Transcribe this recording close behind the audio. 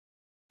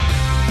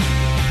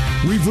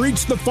We've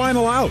reached the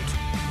final out.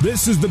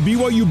 This is the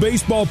BYU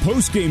Baseball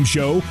Postgame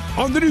Show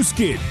on the new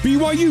skin,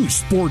 BYU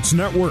Sports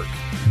Network.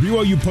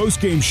 BYU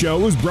Postgame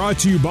Show is brought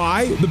to you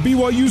by the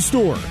BYU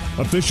Store,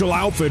 official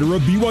outfitter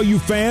of BYU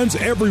fans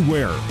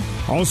everywhere.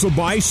 Also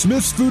by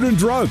Smith's Food and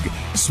Drug.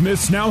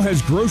 Smith's now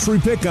has grocery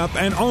pickup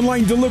and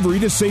online delivery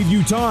to save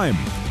you time.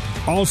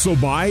 Also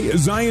by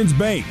Zions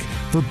Bank.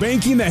 For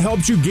banking that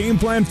helps you game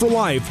plan for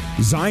life,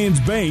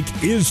 Zions Bank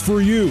is for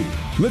you.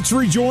 Let's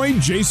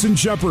rejoin Jason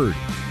Shepard.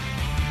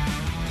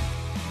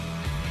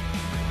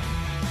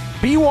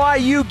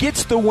 BYU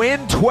gets the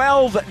win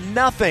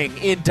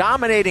 12-0 in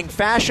dominating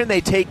fashion. They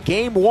take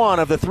game one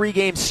of the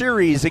three-game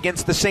series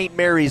against the St.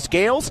 Mary's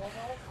Gales.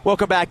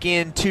 Welcome back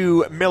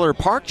into Miller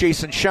Park.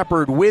 Jason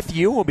Shepard with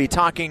you. We'll be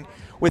talking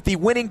with the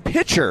winning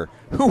pitcher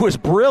who was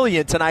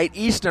brilliant tonight,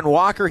 Easton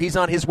Walker. He's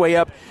on his way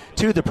up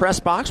to the press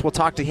box. We'll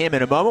talk to him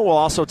in a moment. We'll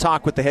also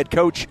talk with the head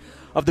coach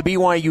of the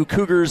BYU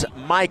Cougars,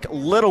 Mike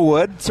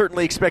Littlewood.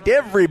 Certainly expect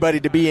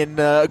everybody to be in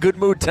a good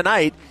mood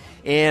tonight,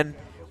 and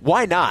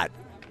why not?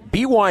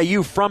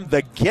 BYU from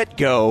the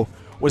get-go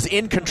was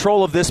in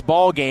control of this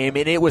ball game,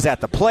 and it was at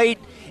the plate,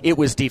 it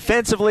was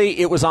defensively,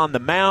 it was on the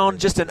mound.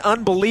 Just an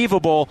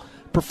unbelievable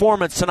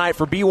performance tonight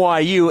for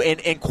BYU,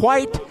 and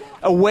quite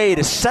a way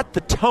to set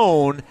the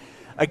tone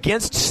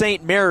against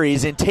St.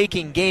 Mary's in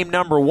taking game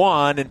number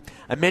one. And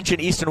I mentioned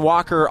Easton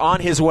Walker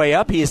on his way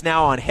up. He is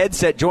now on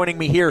headset joining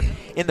me here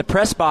in the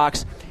press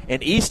box.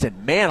 And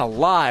Easton, man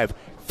alive,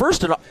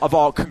 first of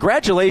all,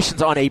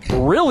 congratulations on a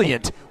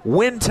brilliant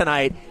win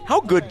tonight.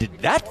 How good did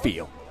that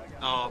feel?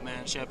 Oh,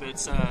 man, Shep,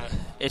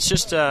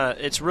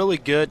 it's really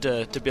good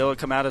to be able to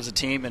come out as a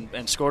team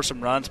and score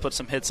some runs, put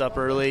some hits up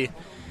early,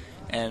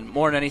 and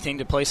more than anything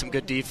to play some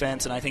good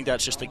defense. And I think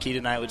that's just the key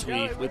tonight, was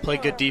we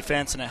played good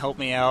defense, and it helped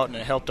me out, and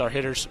it helped our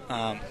hitters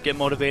get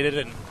motivated,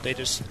 and they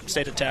just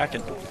stayed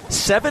attacking.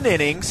 7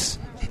 innings,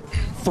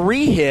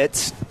 3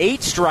 hits, 8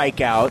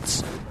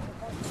 strikeouts.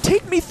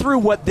 Take me through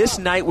what this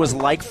night was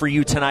like for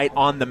you tonight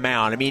on the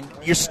mound. I mean,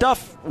 your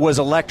stuff was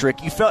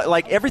electric. You felt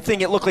like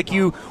everything, it looked like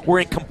you were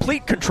in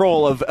complete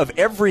control of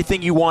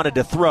everything you wanted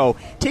to throw.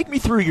 Take me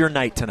through your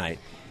night tonight.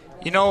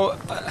 You know,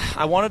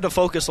 I wanted to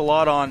focus a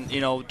lot on,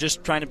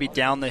 just trying to be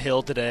down the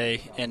hill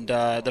today. And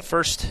the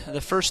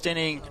first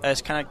inning, I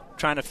was kind of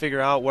trying to figure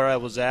out where I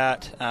was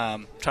at,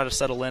 try to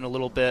settle in a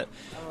little bit.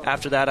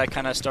 After that, I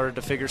kind of started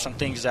to figure some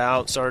things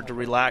out, started to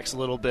relax a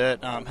little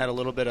bit, had a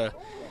little bit of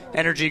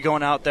energy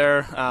going out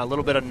there, a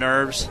little bit of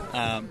nerves.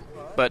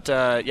 But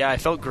I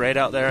felt great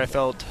out there. I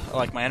felt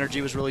like my energy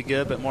was really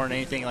good, but more than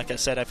anything, like I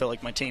said, I felt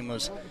like my team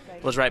was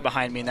right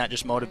behind me, and that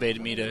just motivated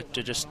me to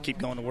just keep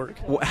going to work.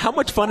 How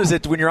much fun is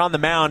it when you're on the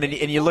mound and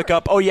you look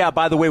up, oh, yeah,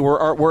 by the way,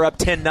 we're up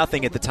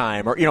 10-0 at the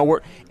time, or,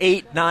 we're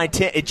 8, 9,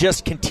 10. It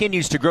just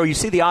continues to grow. You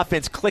see the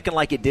offense clicking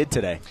like it did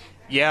today.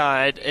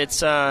 Yeah, it's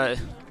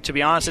to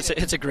be honest,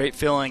 it's a great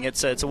feeling.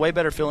 It's a way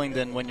better feeling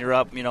than when you're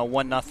up,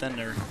 1-0,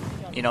 or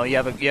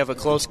you have a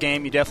close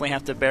game. You definitely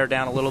have to bear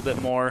down a little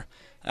bit more.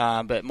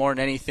 But more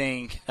than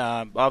anything,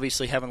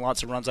 obviously having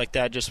lots of runs like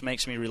that just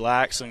makes me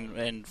relax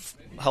and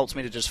helps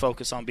me to just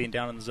focus on being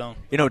down in the zone.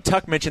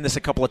 Tuck mentioned this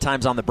a couple of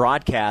times on the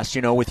broadcast,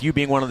 with you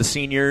being one of the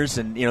seniors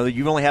and,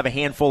 you only have a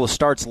handful of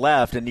starts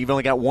left and you've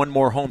only got one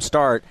more home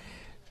start.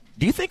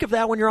 Do you think of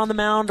that when you're on the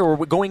mound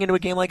or going into a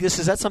game like this?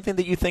 Is that something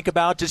that you think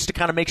about just to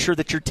kind of make sure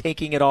that you're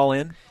taking it all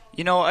in?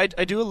 I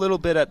do a little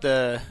bit at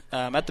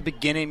the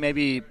beginning,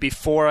 maybe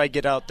before I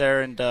get out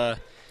there, and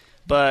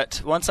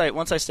but once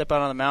I step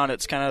out on the mound,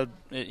 it's kind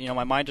of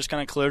my mind just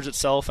kind of clears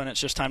itself, and it's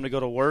just time to go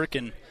to work,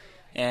 and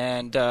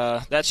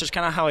that's just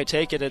kind of how I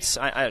take it. It's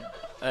I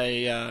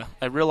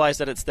realize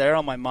that it's there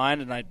on my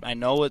mind, and I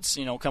know it's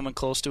coming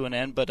close to an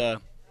end, but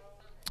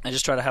I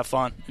just try to have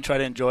fun and try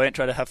to enjoy it and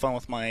try to have fun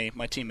with my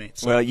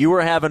teammates. Well, you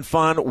were having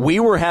fun. We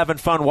were having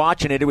fun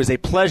watching it. It was a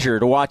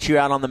pleasure to watch you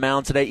out on the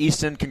mound today.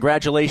 Easton,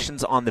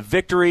 congratulations on the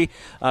victory.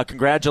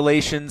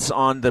 Congratulations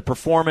on the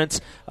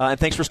performance. And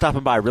thanks for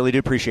stopping by. Really do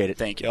appreciate it.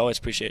 Thank you. Always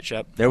appreciate it,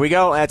 Shep. There we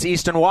go. That's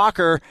Easton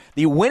Walker,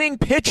 the winning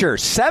pitcher.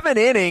 7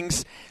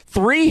 innings,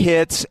 3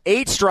 hits,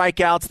 8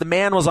 strikeouts. The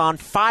man was on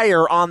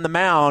fire on the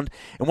mound.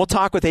 And we'll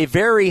talk with a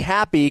very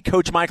happy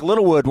Coach Mike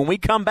Littlewood when we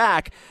come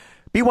back.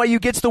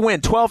 BYU gets the win,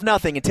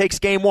 12-0, and takes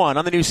game one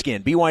on the new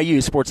skin,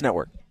 BYU Sports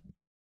Network.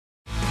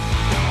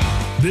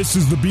 This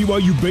is the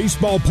BYU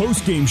Baseball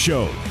Postgame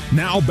Show.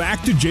 Now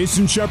back to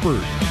Jason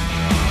Shepard.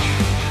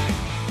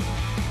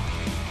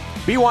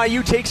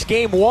 BYU takes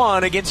game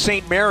one against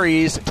St.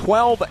 Mary's,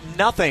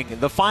 12-0.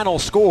 The final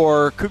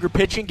score, Cougar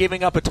pitching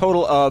giving up a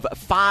total of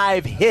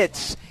 5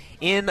 hits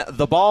in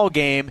the ball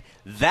game.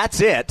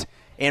 That's it.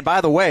 And by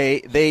the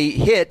way, they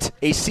hit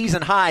a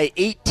season-high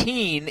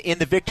 18 in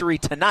the victory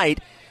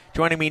tonight.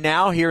 Joining me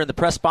now here in the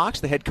press box,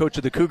 the head coach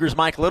of the Cougars,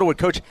 Mike Littlewood.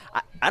 Coach,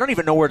 I don't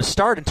even know where to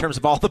start in terms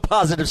of all the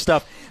positive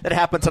stuff that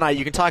happened tonight.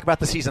 You can talk about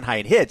the season high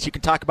in hits. You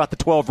can talk about the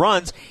 12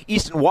 runs.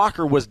 Easton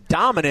Walker was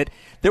dominant.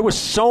 There was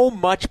so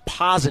much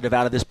positive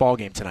out of this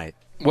ballgame tonight.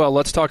 Well,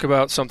 let's talk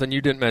about something you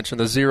didn't mention,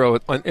 the 0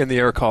 in the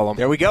air column.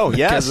 There we go,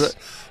 yes.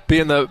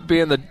 Being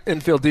the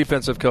infield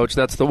defensive coach,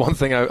 that's the one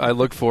thing I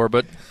look for.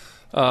 But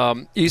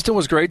Easton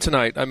was great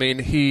tonight. I mean,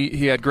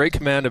 he had great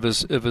command of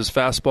his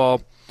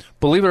fastball.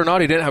 Believe it or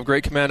not, he didn't have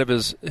great command of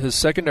his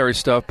secondary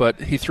stuff,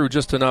 but he threw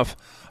just enough.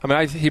 I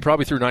mean, he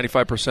probably threw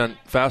 95%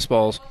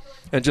 fastballs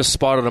and just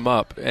spotted them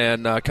up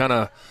and kind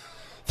of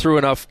threw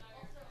enough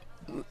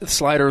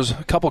sliders,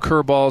 a couple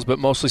curveballs, but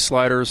mostly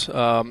sliders.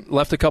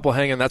 Left a couple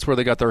hanging. That's where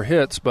they got their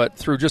hits, but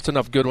threw just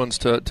enough good ones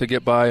to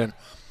get by and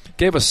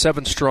gave us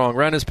 7 strong.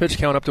 Ran his pitch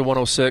count up to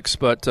 106,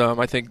 but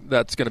I think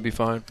that's going to be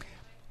fine.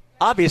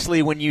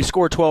 Obviously, when you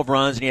score 12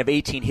 runs and you have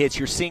 18 hits,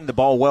 you're seeing the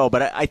ball well.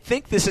 But I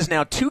think this is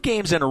now 2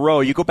 games in a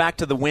row. You go back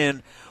to the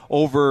win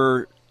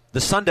over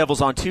the Sun Devils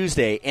on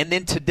Tuesday, and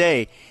then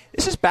today.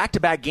 This is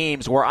back-to-back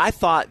games where I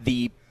thought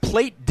the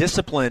plate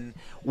discipline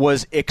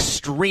was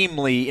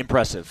extremely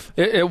impressive.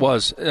 It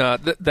was.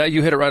 That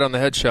you hit it right on the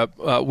head, Shep.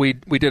 We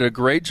did a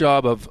great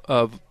job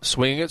of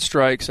swinging at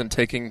strikes and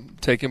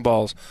taking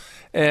balls,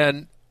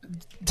 and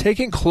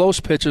taking close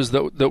pitches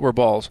that were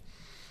balls.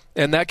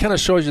 And that kind of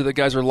shows you that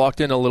guys are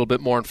locked in a little bit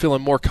more and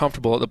feeling more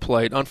comfortable at the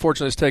plate.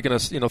 Unfortunately, it's taken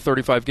us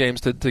 35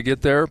 games to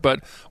get there,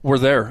 but we're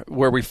there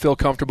where we feel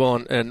comfortable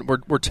and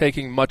we're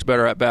taking much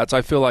better at bats.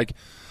 I feel like,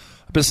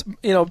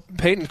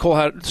 Peyton Cole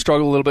had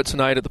struggled a little bit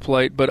tonight at the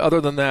plate, but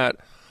other than that,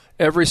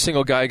 every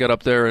single guy got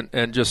up there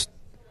and just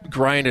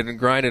grinded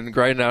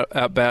out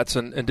at bats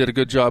and did a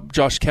good job.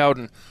 Josh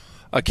Cowden,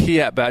 a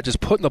key at bat, just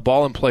putting the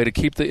ball in play to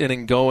keep the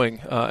inning going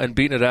and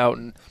beating it out.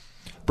 And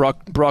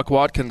Brock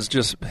Watkins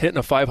just hitting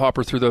a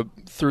 5-hopper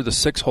through the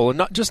 6 hole and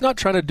not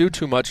trying to do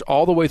too much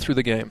all the way through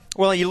the game.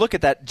 Well, you look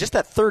at that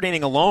third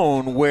inning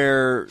alone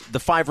where the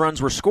 5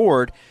 runs were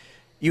scored.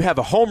 You have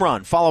a home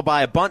run followed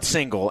by a bunt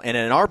single and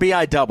an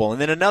RBI double and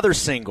then another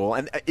single,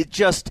 and it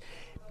just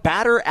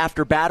batter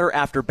after batter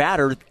after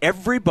batter.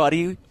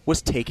 Everybody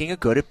was taking a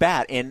good at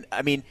bat, and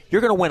I mean,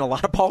 you're going to win a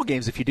lot of ball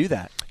games if you do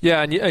that.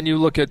 Yeah, and you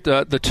look at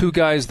the 2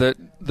 guys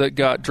that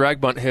got drag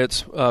bunt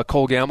hits.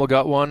 Cole Gamble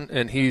got one,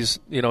 and he's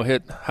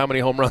hit how many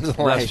home runs in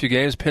the last few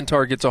games?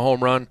 Pintar gets a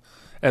home run,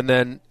 and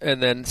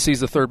then sees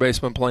the third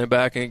baseman playing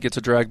back and gets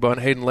a drag bunt.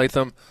 Hayden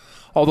Latham,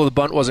 although the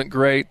bunt wasn't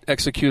great,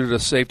 executed a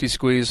safety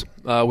squeeze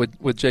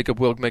with Jacob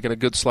Wilk making a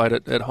good slide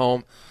at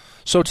home.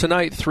 So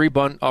tonight, 3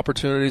 bunt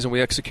opportunities, and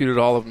we executed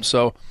all of them.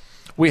 So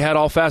we had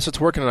all facets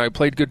working tonight.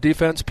 Played good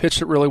defense,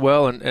 pitched it really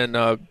well,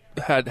 and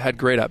had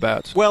great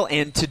at-bats. Well,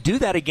 and to do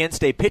that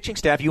against a pitching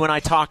staff, you and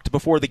I talked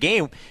before the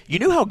game, you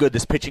knew how good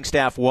this pitching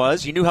staff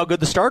was. You knew how good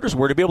the starters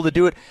were. To be able to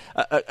do it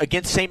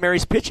against St.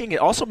 Mary's pitching, it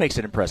also makes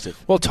it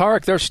impressive. Well,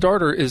 Tarek, their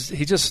starter,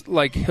 he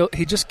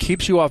just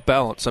keeps you off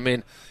balance. I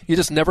mean, you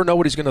just never know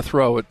what he's going to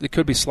throw. It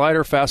could be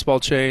slider,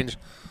 fastball change.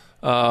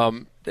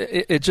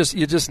 You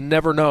just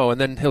never know.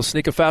 And then he'll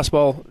sneak a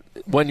fastball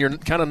when you're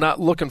kind of not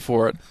looking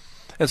for it.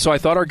 And so I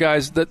thought our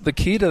guys, the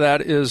key to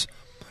that is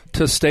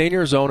to stay in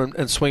your zone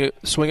and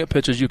swing at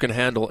pitches you can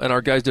handle. And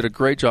our guys did a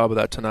great job of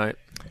that tonight.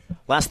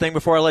 Last thing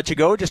before I let you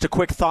go, just a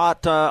quick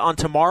thought on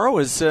tomorrow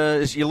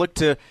as you look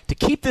to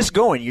keep this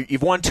going.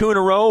 You've won 2 in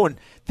a row, and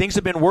things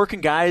have been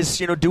working. Guys,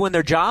 doing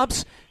their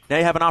jobs. Now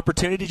you have an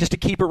opportunity just to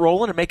keep it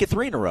rolling and make it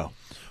 3 in a row.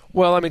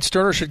 Well, I mean,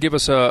 Sterner should give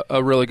us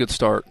a really good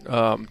start.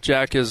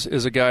 Jack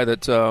is a guy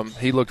that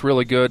he looked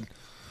really good.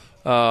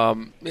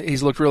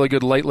 He's looked really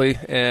good lately,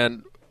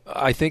 and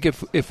I think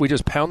if we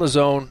just pound the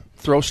zone,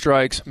 throw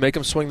strikes, make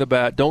him swing the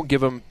bat, don't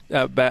give him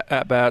at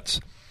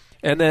bats,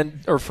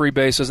 or free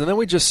bases, and then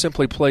we just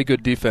simply play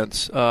good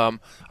defense.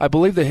 I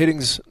believe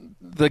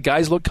the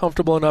guys look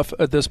comfortable enough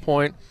at this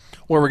point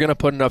where we're going to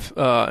put enough,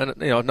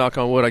 knock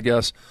on wood, I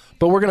guess,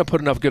 but we're going to put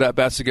enough good at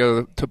bats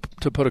together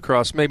to put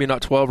across maybe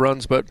not 12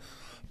 runs, but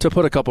to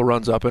put a couple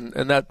runs up,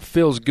 and that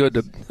feels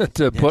good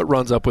to put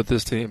runs up with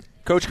this team.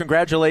 Coach,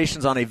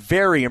 congratulations on a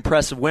very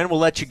impressive win. We'll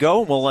let you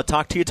go, and we'll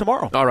talk to you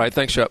tomorrow. All right.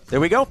 Thanks, Shep. There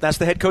we go. That's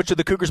the head coach of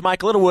the Cougars,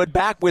 Mike Littlewood,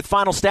 back with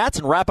final stats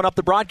and wrapping up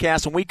the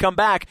broadcast. When we come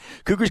back,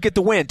 Cougars get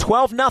the win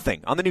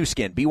 12-0 on the new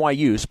skin,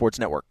 BYU Sports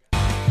Network.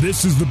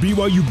 This is the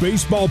BYU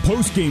Baseball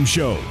postgame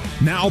show.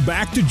 Now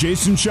back to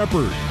Jason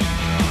Shepard.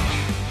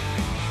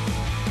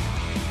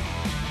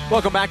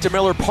 Welcome back to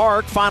Miller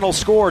Park. Final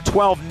score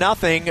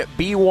 12-0.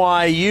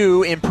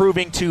 BYU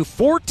improving to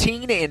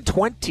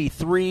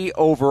 14-23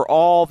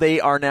 overall. They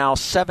are now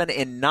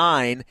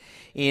 7-9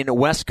 in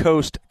West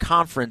Coast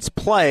Conference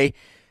play.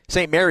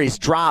 St. Mary's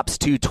drops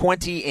to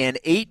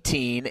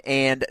 20-18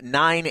 and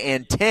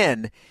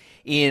 9-10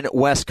 in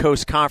West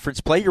Coast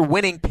Conference play. Your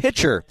winning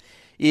pitcher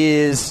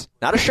is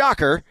not a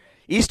shocker,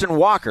 Easton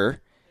Walker.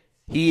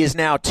 He is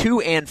now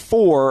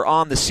 2-4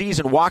 on the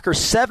season. Walker,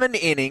 7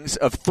 innings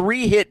of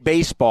 3-hit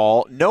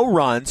baseball, no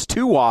runs,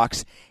 2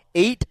 walks,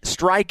 8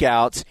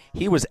 strikeouts.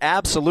 He was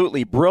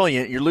absolutely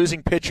brilliant. Your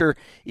losing pitcher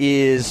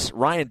is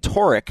Ryan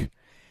Torek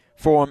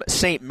from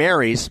St.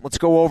 Mary's. Let's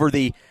go over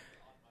the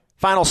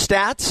final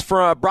stats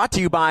brought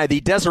to you by the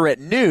Deseret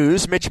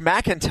News. Mitch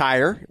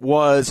McIntyre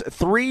was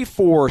 3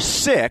 for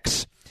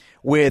 6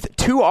 with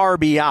 2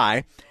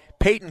 RBI.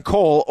 Peyton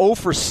Cole 0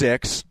 for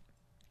 6.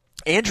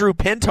 Andrew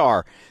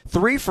Pintar,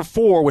 3 for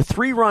 4 with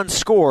 3 runs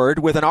scored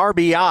with an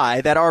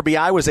RBI. That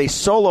RBI was a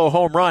solo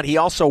home run. He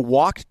also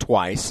walked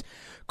twice.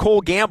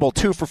 Cole Gamble,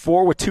 2 for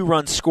 4 with 2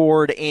 runs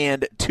scored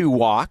and 2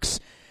 walks.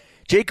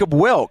 Jacob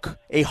Wilk,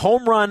 a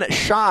home run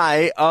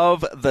shy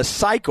of the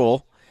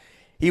cycle.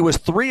 He was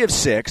 3 of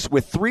 6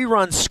 with 3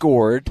 runs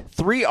scored,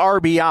 3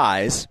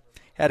 RBIs.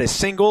 Had a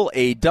single,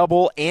 a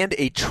double, and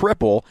a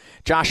triple.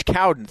 Josh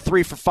Cowden,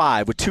 3 for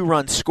 5 with 2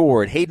 runs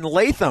scored. Hayden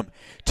Latham,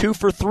 2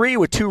 for 3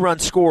 with 2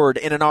 runs scored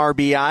and an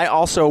RBI,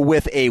 also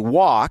with a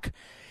walk.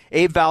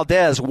 Abe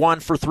Valdez,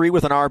 1 for 3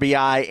 with an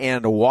RBI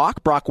and a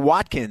walk. Brock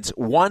Watkins,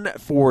 1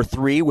 for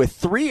 3 with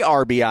 3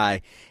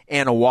 RBI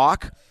and a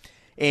walk.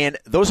 And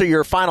those are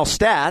your final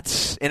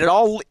stats, and it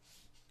all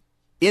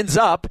ends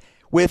up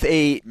with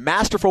a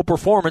masterful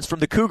performance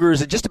from the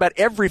Cougars in just about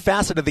every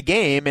facet of the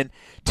game. And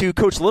to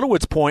Coach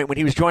Littlewood's point when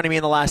he was joining me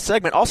in the last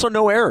segment, also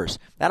no errors.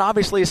 That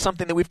obviously is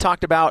something that we've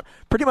talked about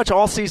pretty much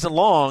all season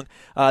long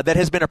that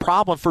has been a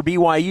problem for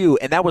BYU,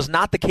 and that was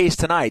not the case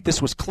tonight.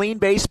 This was clean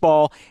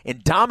baseball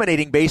and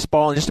dominating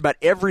baseball in just about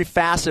every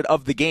facet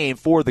of the game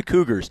for the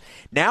Cougars.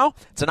 Now,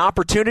 it's an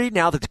opportunity,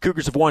 now that the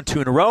Cougars have won 2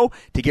 in a row,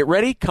 to get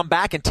ready, come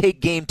back and take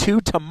Game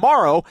 2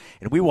 tomorrow,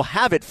 and we will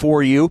have it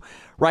for you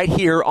right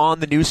here on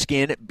the new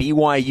skin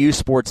BYU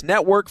Sports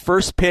Network.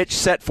 First pitch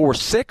set for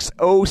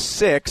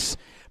 6:06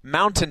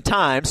 Mountain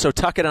Time. So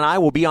Tuckett and I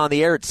will be on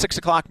the air at 6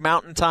 o'clock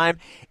Mountain Time,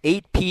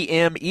 8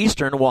 p.m.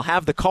 Eastern. We'll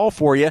have the call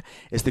for you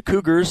as the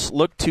Cougars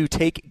look to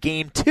take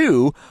Game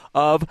 2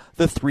 of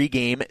the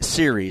 3-game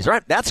series. All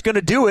right, that's going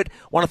to do it.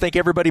 Want to thank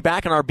everybody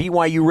back in our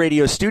BYU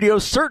radio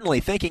studios. Certainly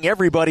thanking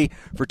everybody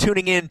for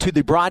tuning in to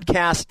the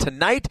broadcast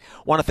tonight.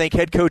 Want to thank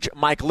head coach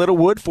Mike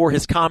Littlewood for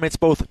his comments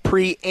both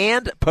pre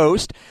and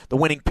post. The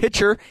winning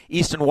pitcher,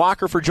 Easton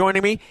Walker, for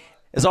joining me.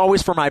 As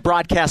always, for my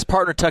broadcast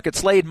partner, Tuckett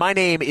Slade, my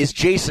name is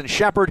Jason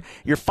Shepard.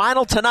 Your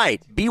final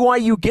tonight,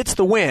 BYU gets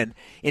the win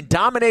in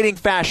dominating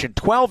fashion,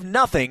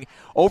 12-0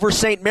 over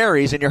St.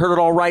 Mary's, and you heard it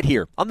all right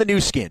here on the new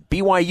skin,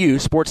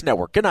 BYU Sports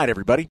Network. Good night,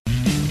 everybody.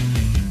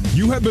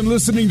 You have been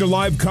listening to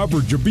live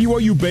coverage of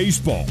BYU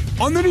baseball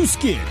on the new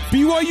skin,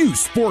 BYU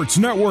Sports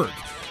Network.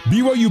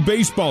 BYU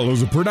Baseball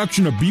is a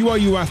production of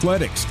BYU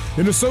Athletics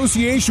in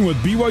association with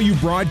BYU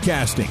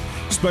Broadcasting.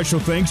 Special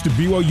thanks to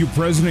BYU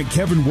President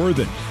Kevin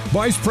Worthen,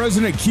 Vice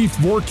President Keith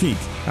Vorkink,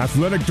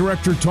 Athletic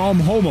Director Tom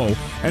Homo,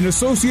 and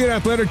Associate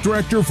Athletic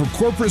Director for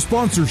Corporate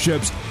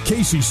Sponsorships,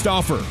 Casey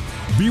Stauffer.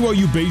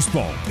 BYU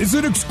Baseball is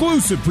an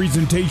exclusive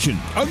presentation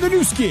of the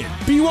new skin,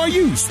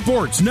 BYU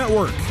Sports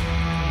Network.